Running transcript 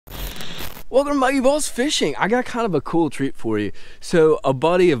Welcome to mikeybalzz Fishing. I got kind of a cool treat for you. So a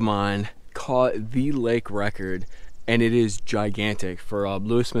buddy of mine caught the lake record, and it is gigantic for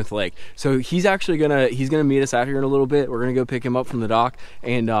Lewis Smith Lake. So he's actually gonna meet us out here in a little bit. We're gonna go pick him up from the dock,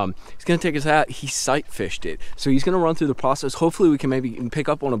 and he's gonna take us out. He sight fished it, so he's gonna run through the process. Hopefully we can maybe pick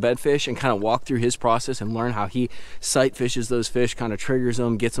up on a bed fish and kind of walk through his process and learn how he sight fishes those fish, kind of triggers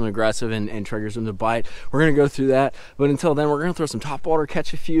them, gets them aggressive, and triggers them to bite. We're gonna go through that, but until then we're gonna throw some top water,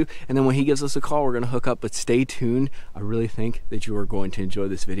 catch a few, and then when he gives us a call, we're gonna hook up. But stay tuned. I really think that you are going to enjoy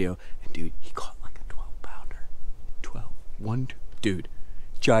this video. And dude, he caught like a 12-pounder. 12. Dude,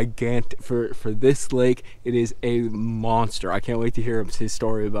 gigantic for this lake. It is a monster. I can't wait to hear his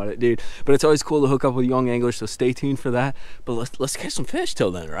story about it, dude. But it's always cool to hook up with young anglers, so stay tuned for that. But let's catch some fish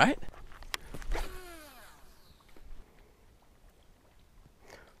till then, right?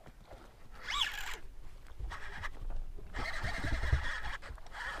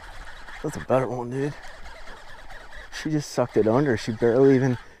 That's a better one, dude. She just sucked it under. She barely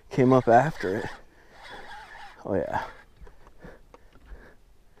even came up after it. Oh yeah.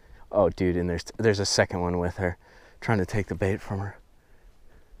 Oh dude, and there's a second one with her, trying to take the bait from her.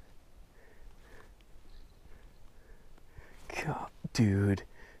 God, dude,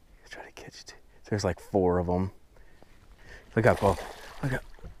 try to catch it. There's like 4 of them. Look at both. Look at.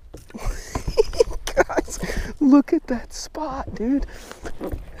 Guys, look at that spot, dude.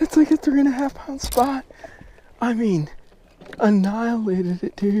 It's like a 3.5-pound spot. I mean, annihilated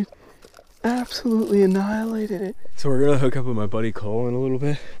it, dude. Absolutely annihilated it. So we're gonna hook up with my buddy Cole in a little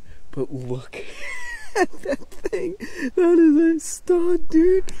bit, but look at that thing. That is a stud,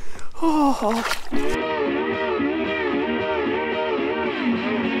 dude. Oh.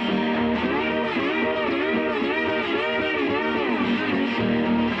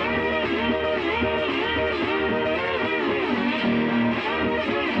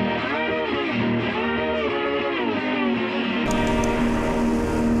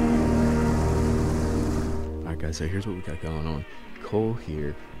 So here's what we got going on. Cole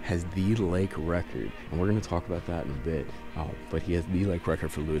here has the lake record, and we're going to talk about that in a bit. But he has the lake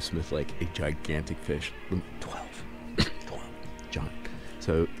record for Lewis Smith Lake, a gigantic fish, 12 giant.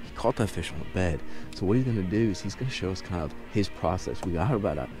 So he caught that fish on the bed. So what he's going to do is he's going to show us kind of his process. We got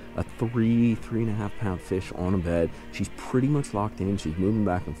about a 3.5-pound fish on a bed. She's pretty much locked in. She's moving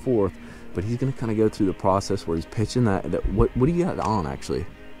back and forth, but he's going to kind of go through the process where he's pitching that. What do you got on actually?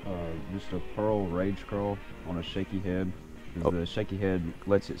 Just a pearl rage curl on a shaky head. The shaky head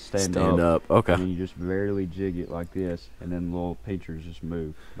lets it stand up. Okay. And you just barely jig it like this, and then the little pinchers just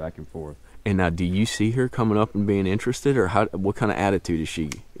move back and forth. And now, do you see her coming up and being interested, or what kind of attitude is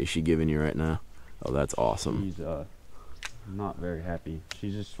she giving you right now? Oh, that's awesome. She's not very happy.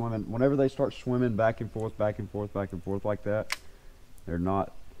 She's just swimming. Whenever they start swimming back and forth, back and forth, back and forth like that, they're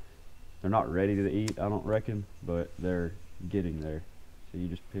not ready to eat, I don't reckon, but they're getting there. So you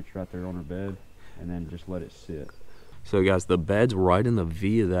just pitch right there on her bed, and then just let it sit. So guys, the bed's right in the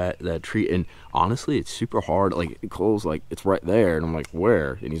V of that tree, and honestly, it's super hard. Like Cole's like, it's right there, and I'm like,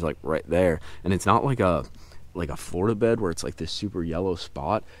 where? And he's like, right there. And it's not like a Florida bed where it's like this super yellow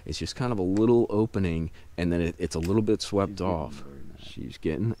spot. It's just kind of a little opening, and then it's a little bit swept off. She's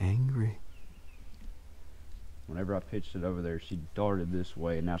getting angry. Whenever I pitched it over there, she darted this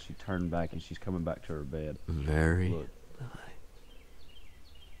way, and now she turned back, and she's coming back to her bed. Very. Look.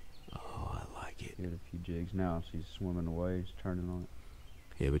 Oh, I like it. Get a few jigs now. She's swimming away. She's turning on it.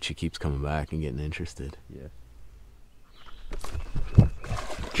 Yeah, but she keeps coming back and getting interested. Yeah.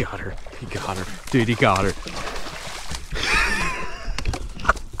 Got her. He got her. Dude, he got her.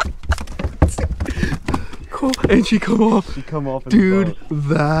 Cool. And she come off. She come off. Dude,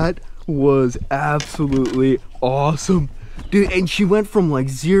 that was absolutely awesome. Dude, and she went from like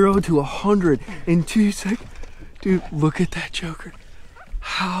 0 to 100 in 2 seconds. Dude, look at that joker.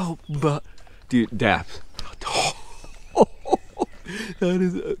 How, but dude, Daps.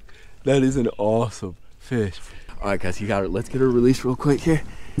 That is an awesome fish. All right, guys, you got her. Let's get her released real quick here.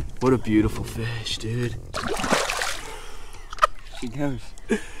 What a beautiful fish, dude. She goes.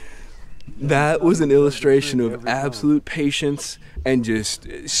 That was an illustration of absolute patience and just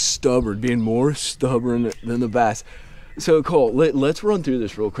stubborn, being more stubborn than the bass. So Cole, let's run through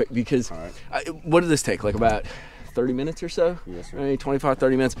this real quick because what did this take? Like about 30 minutes or so? Yes, sir. 25-30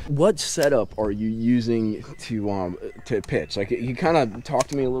 minutes. What setup are you using to pitch? Like, you kind of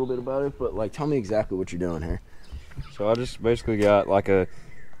talked to me a little bit about it, but like, tell me exactly what you're doing here. So I just basically got like a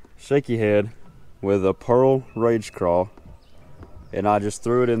shaky head with a pearl rage crawl, and I just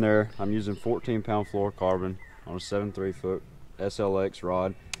threw it in there. I'm using 14-pound fluorocarbon on a 7.3 foot SLX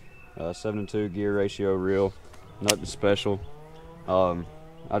rod, 7-2 gear ratio reel, nothing special.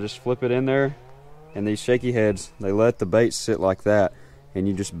 I just flip it in there, and these shaky heads, they let the bait sit like that, and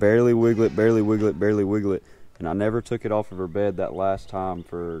you just barely wiggle it, barely wiggle it, barely wiggle it. And I never took it off of her bed that last time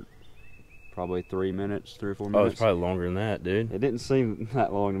for probably 3 minutes, 3 or 4 minutes. Oh, it's probably longer than that, dude. It didn't seem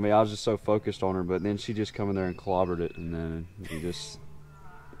that long to me. I was just so focused on her, but then she just come in there and clobbered it, and then you just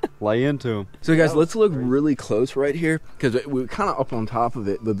lay into them. So guys, let's look really close right here, because we're kind of up on top of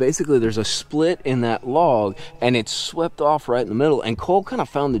it, but basically there's a split in that log, and it's swept off right in the middle, and Cole kind of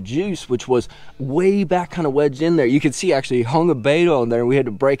found the juice, which was way back, kind of wedged in there. You could see actually he hung a bait on there, and we had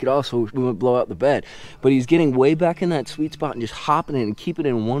to break it off so we wouldn't blow out the bed. But he's getting way back in that sweet spot and just hopping in and keeping it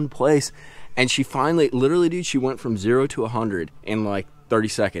in one place. And she finally, literally, dude, she went from 0 to 100 in like 30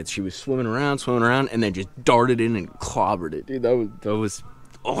 seconds. She was swimming around, and then just darted in and clobbered it, dude. That was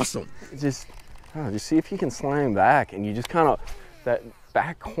awesome. Just see if you can slam back, and you just kind of, that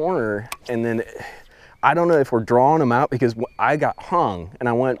back corner, and then, I don't know if we're drawing them out, because I got hung, and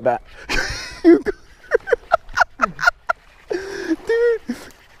I went back. Dude,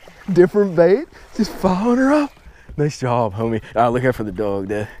 different bait, just following her up. Nice job, homie. Look out for the dog,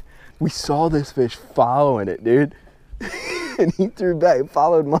 dude. We saw this fish following it, dude. And he threw back,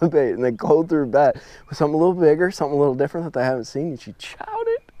 followed my bait, and then Cole threw back with something a little bigger, something a little different that they haven't seen, and she chowed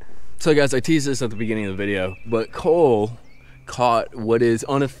it. So guys, I teased this at the beginning of the video, but Cole caught what is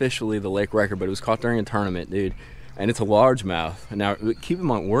unofficially the lake record, but it was caught during a tournament, dude. And it's a largemouth. Now, keep in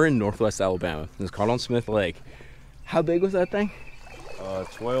mind, we're in Northwest Alabama. It was caught on Smith Lake. How big was that thing?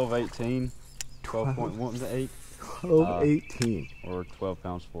 12, 18, 12.1 to 8. 12, 18. Or 12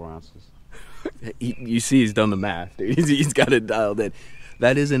 pounds, 4 ounces. You see he's done the math, dude. He's got it dialed in.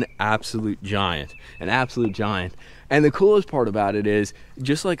 That is an absolute giant, an absolute giant. And the coolest part about it is,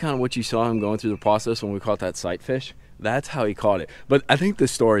 just like kind of what you saw him going through the process when we caught that sight fish, that's how he caught it. But I think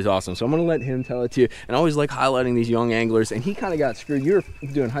this story is awesome, so I'm going to let him tell it to you. And I always like highlighting these young anglers, and he kind of got screwed. You were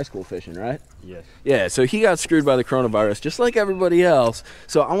doing high school fishing, right? Yes. Yeah, so he got screwed by the coronavirus, just like everybody else.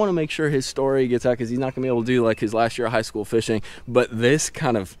 So I want to make sure his story gets out, because he's not going to be able to do like his last year of high school fishing. But this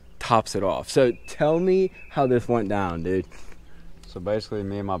kind of tops it off. So tell me how this went down, dude. So basically,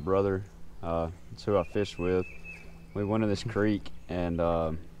 me and my brother, that's who I fished with, we went to this creek, and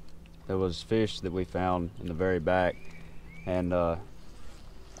there was fish that we found in the very back, and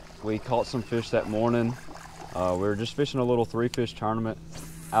we caught some fish that morning. We were just fishing a little 3-fish tournament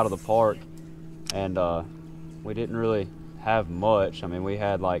out of the park, and we didn't really have much. I mean, we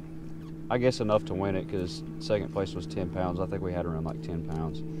had like, I guess enough to win it, because second place was 10 pounds. I think we had around like 10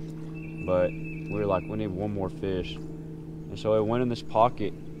 pounds. But we were like, we need one more fish. And so it went in this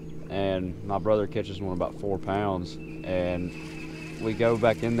pocket, and my brother catches one about 4 pounds, and we go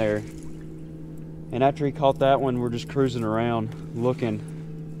back in there. And after he caught that one, we're just cruising around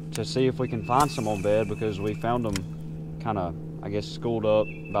looking to see if we can find some on bed, because we found them kind of, I guess, schooled up,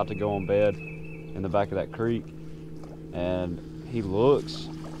 about to go on bed in the back of that creek. And he looks,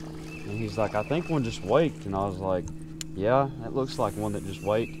 and he's like, I think one just waked. And I was like, yeah, that looks like one that just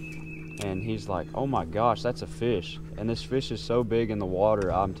waked. And he's like, oh my gosh, that's a fish. And this fish is so big in the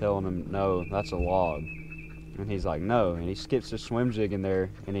water, I'm telling him, no, that's a log. And he's like, no. And he skips the swim jig in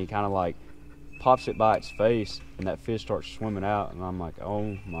there, and he kind of like pops it by its face, and that fish starts swimming out. And I'm like,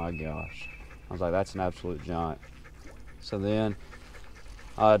 oh my gosh. I was like, that's an absolute giant. So then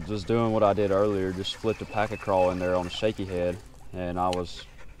I was doing what I did earlier, just flipped a pack of crawl in there on a shaky head. And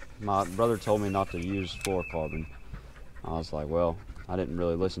my brother told me not to use fluorocarbon. I was like, well, I didn't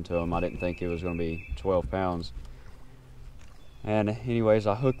really listen to him. I didn't think it was going to be 12 pounds. And anyways,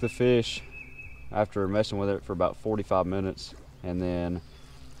 I hooked the fish after messing with it for about 45 minutes. And then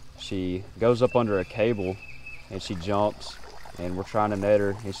she goes up under a cable, and she jumps, and we're trying to net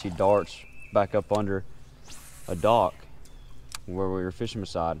her, and she darts back up under a dock where we were fishing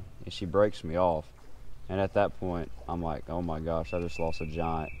beside, and she breaks me off. And at that point, I'm like, oh my gosh, I just lost a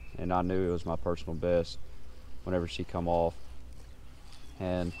giant. And I knew it was my personal best whenever she come off.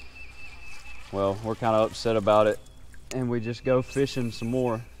 And well, we're kind of upset about it, and we just go fishing some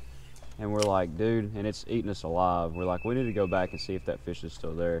more, and we're like, dude, and it's eating us alive. We're like, we need to go back and see if that fish is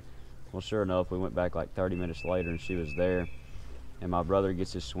still there. Well, sure enough, we went back like 30 minutes later, and she was there. And my brother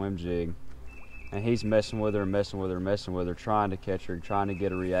gets his swim jig, and he's messing with her, messing with her, messing with her, trying to catch her, trying to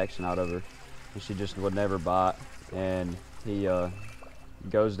get a reaction out of her, and she just would never bite. And he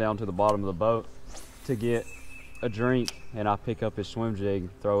goes down to the bottom of the boat to get a drink, and I pick up his swim jig,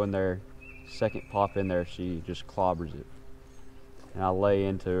 throw in there, second pop in there, she just clobbers it. And I lay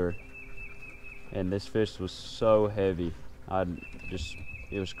into her, and this fish was so heavy,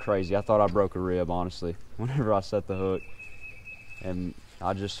 it was crazy. I thought I broke a rib, honestly, whenever I set the hook. And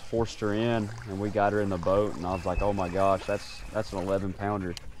I just horsed her in, and we got her in the boat, and I was like, oh my gosh, that's an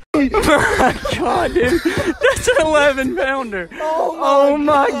 11-pounder. Oh my God, dude. That's an 11-pounder. Oh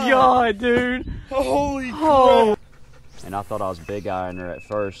my God, dude. Holy crap. And I thought I was big eyeing her at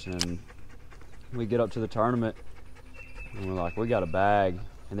first, and we get up to the tournament, and we're like, we got a bag.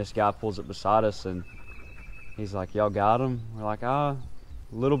 And this guy pulls up beside us, and he's like, y'all got him? We're like, a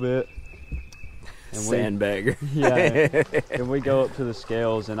little bit. And Sandbagger. Yeah. And we go up to the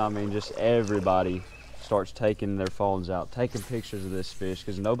scales, and I mean, just everybody starts taking their phones out, taking pictures of this fish,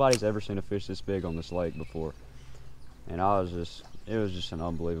 because nobody's ever seen a fish this big on this lake before. And it was just an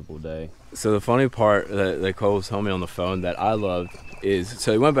unbelievable day. So the funny part that Cole was telling me on the phone that I loved is,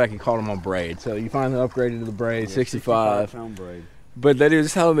 so he went back and caught him on braid. So you finally upgraded to the braid, yeah, 65-pound braid. But then he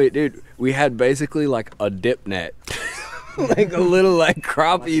was telling me, dude, we had basically like a dip net. Like a little like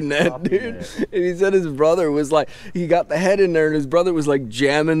crappie net, dude. And he said his brother was like, he got the head in there, and his brother was like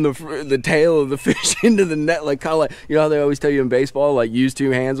jamming the tail of the fish into the net, like kind of like, you know how they always tell you in baseball, like use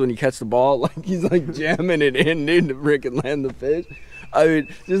 2 hands when you catch the ball. Like he's like jamming it in, dude, to freaking land the fish. I mean,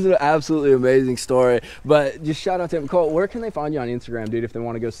 just an absolutely amazing story. But just shout out to him. Cole, where can they find you on Instagram, dude, if they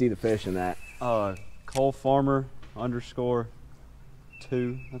want to go see the fish and that? Cole Farmer _2,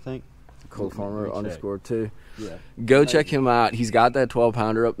 I think. Cole Farmer _2. Yeah. Go check him out. He's got that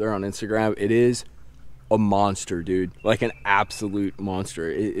 12-pounder up there on Instagram. It is a monster, dude. Like an absolute monster.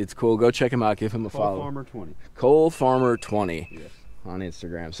 It's cool. Go check him out. Give him a follow. Cole Farmer 20. Cole Farmer 20. Yes. On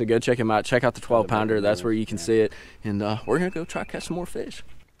Instagram. So go check him out. Check out the 12-pounder. That's where you can see it. And we're going to go try to catch some more fish.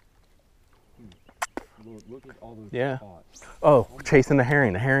 Look at all those spots. Oh, chasing the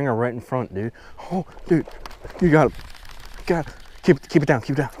herring. The herring are right in front, dude. Oh, dude. You got it. Got it. Keep it down.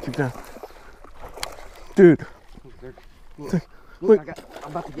 Keep it down. Keep it down. Dude. Look,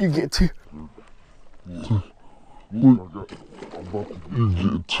 I'm about to get you get two.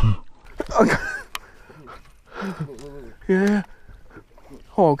 Okay. Yeah.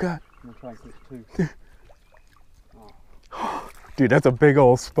 Oh God. Dude, that's a big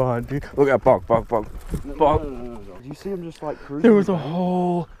old spot, dude. Look at Buck. No. Did you see him just like cruising? There was a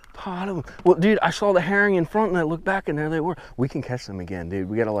whole pot of them. Well, dude, I saw the herring in front, and I looked back, and there they were. We can catch them again, dude.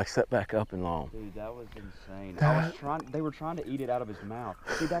 We gotta like set back up and long. Dude, that was insane. They were trying to eat it out of his mouth.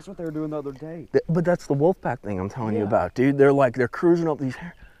 Dude, that's what they were doing the other day. But that's the wolf pack thing I'm telling you about, dude. They're cruising up these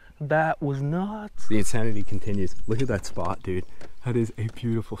herring. That was nuts. The insanity continues. Look at that spot, dude. That is a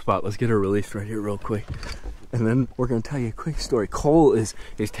beautiful spot. Let's get her released right here real quick. And then we're gonna tell you a quick story. Cole is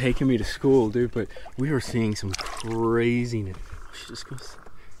taking me to school, dude, but we were seeing some craziness. She just goes,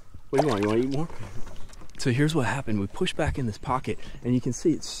 what do you want? You want to eat more? So here's what happened. We pushed back in this pocket, and you can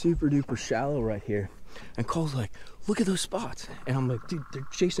see it's super duper shallow right here. And Cole's like, look at those spots. And I'm like, dude, they're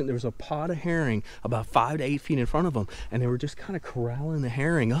chasing. There was a pod of herring about 5 to 8 feet in front of them, and they were just kind of corralling the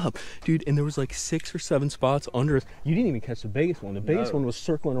herring up, dude. And there was like 6 or 7 spots under us. You didn't even catch the biggest one. The biggest one was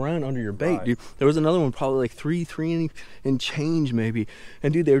circling around under your bait, dude. There was another one probably like 3 and change maybe.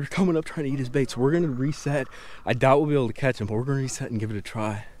 And dude, they were coming up trying to eat his bait. So we're gonna reset. I doubt we'll be able to catch him, but we're gonna reset and give it a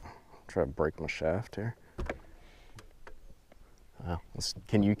try. Try to break my shaft here.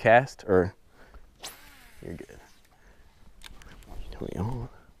 Can you cast or? You're good.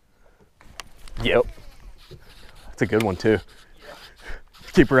 Yep. That's a good one too.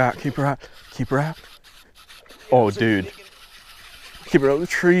 Keep her out, keep her out, keep her out. Oh, dude. Keep her over the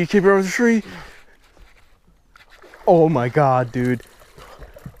tree, keep her over the tree. Oh my God, dude.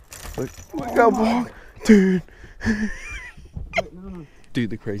 Look how long, dude. Dude,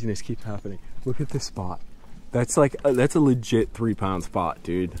 the craziness keeps happening. Look at this spot. That's like, that's a legit 3-pound spot,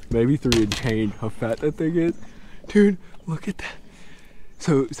 dude. Maybe 3 and change, how fat that thing is. Dude, look at that.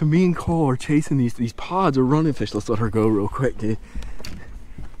 So me and Cole are chasing these pods of running fish. Let's let her go real quick, dude.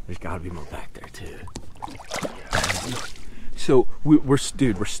 There's gotta be more back there too. So we're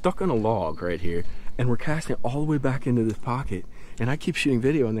stuck on a log right here, and we're casting all the way back into this pocket. And I keep shooting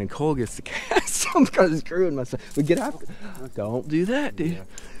video, and then Cole gets to cast. I'm kind of screwing myself. But get after. Don't do that, dude. Yeah.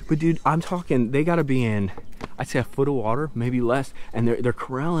 But dude, I'm talking, they gotta be in, I'd say a foot of water, maybe less, and they're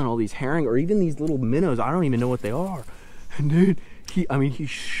corralling all these herring or even these little minnows. I don't even know what they are. And dude, he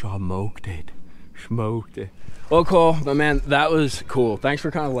smoked it. Well, Cole, my man, that was cool. Thanks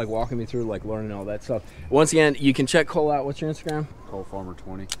for kind of like walking me through like learning all that stuff. Once again, you can check Cole out. What's your Instagram? Cole Farmer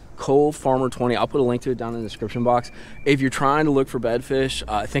 20. Cole Farmer 20. I'll put a link to it down in the description box. If you're trying to look for bedfish,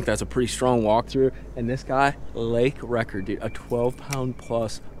 I think that's a pretty strong walkthrough. And this guy, lake record, dude, a 12-pound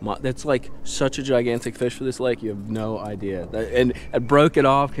plus. That's like such a gigantic fish for this lake. You have no idea. And I broke it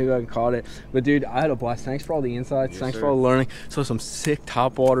off, came back and caught it. But dude, I had a blast. Thanks for all the insights. Thanks for all the learning. So some sick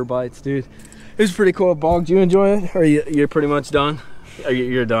topwater bites, dude. It was pretty cool. Bog, did you enjoy it? Or you're pretty much done?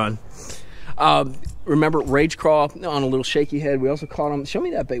 You're done. Remember Rage Craw on a little shaky head. We also caught him. Show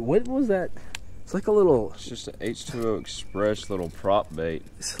me that bait. What was that? It's like a little... It's just an H2O Express little prop bait.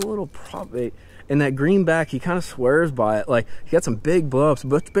 It's a little prop bait. And that greenback, he kind of swears by it. Like, he got some big bluffs,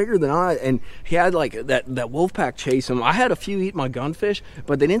 but it's bigger than I. And he had like that wolf pack chase him. I had a few eat my gunfish,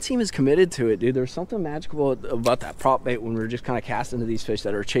 but they didn't seem as committed to it, dude. There's something magical about that prop bait when we're just kind of casting to these fish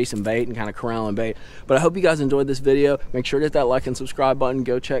that are chasing bait and kind of corralling bait. But I hope you guys enjoyed this video. Make sure to hit that like and subscribe button.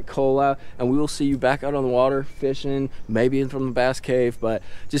 Go check Cole out, and we will see you back out on the water fishing, maybe in from the bass cave. But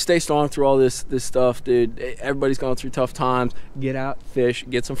just stay strong through all this stuff, dude. Everybody's going through tough times. Get out, fish,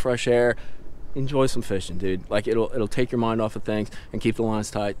 get some fresh air. Enjoy some fishing, dude. Like, it'll take your mind off of things and keep the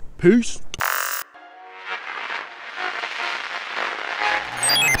lines tight. Peace.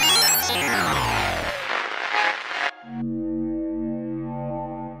 Yeah.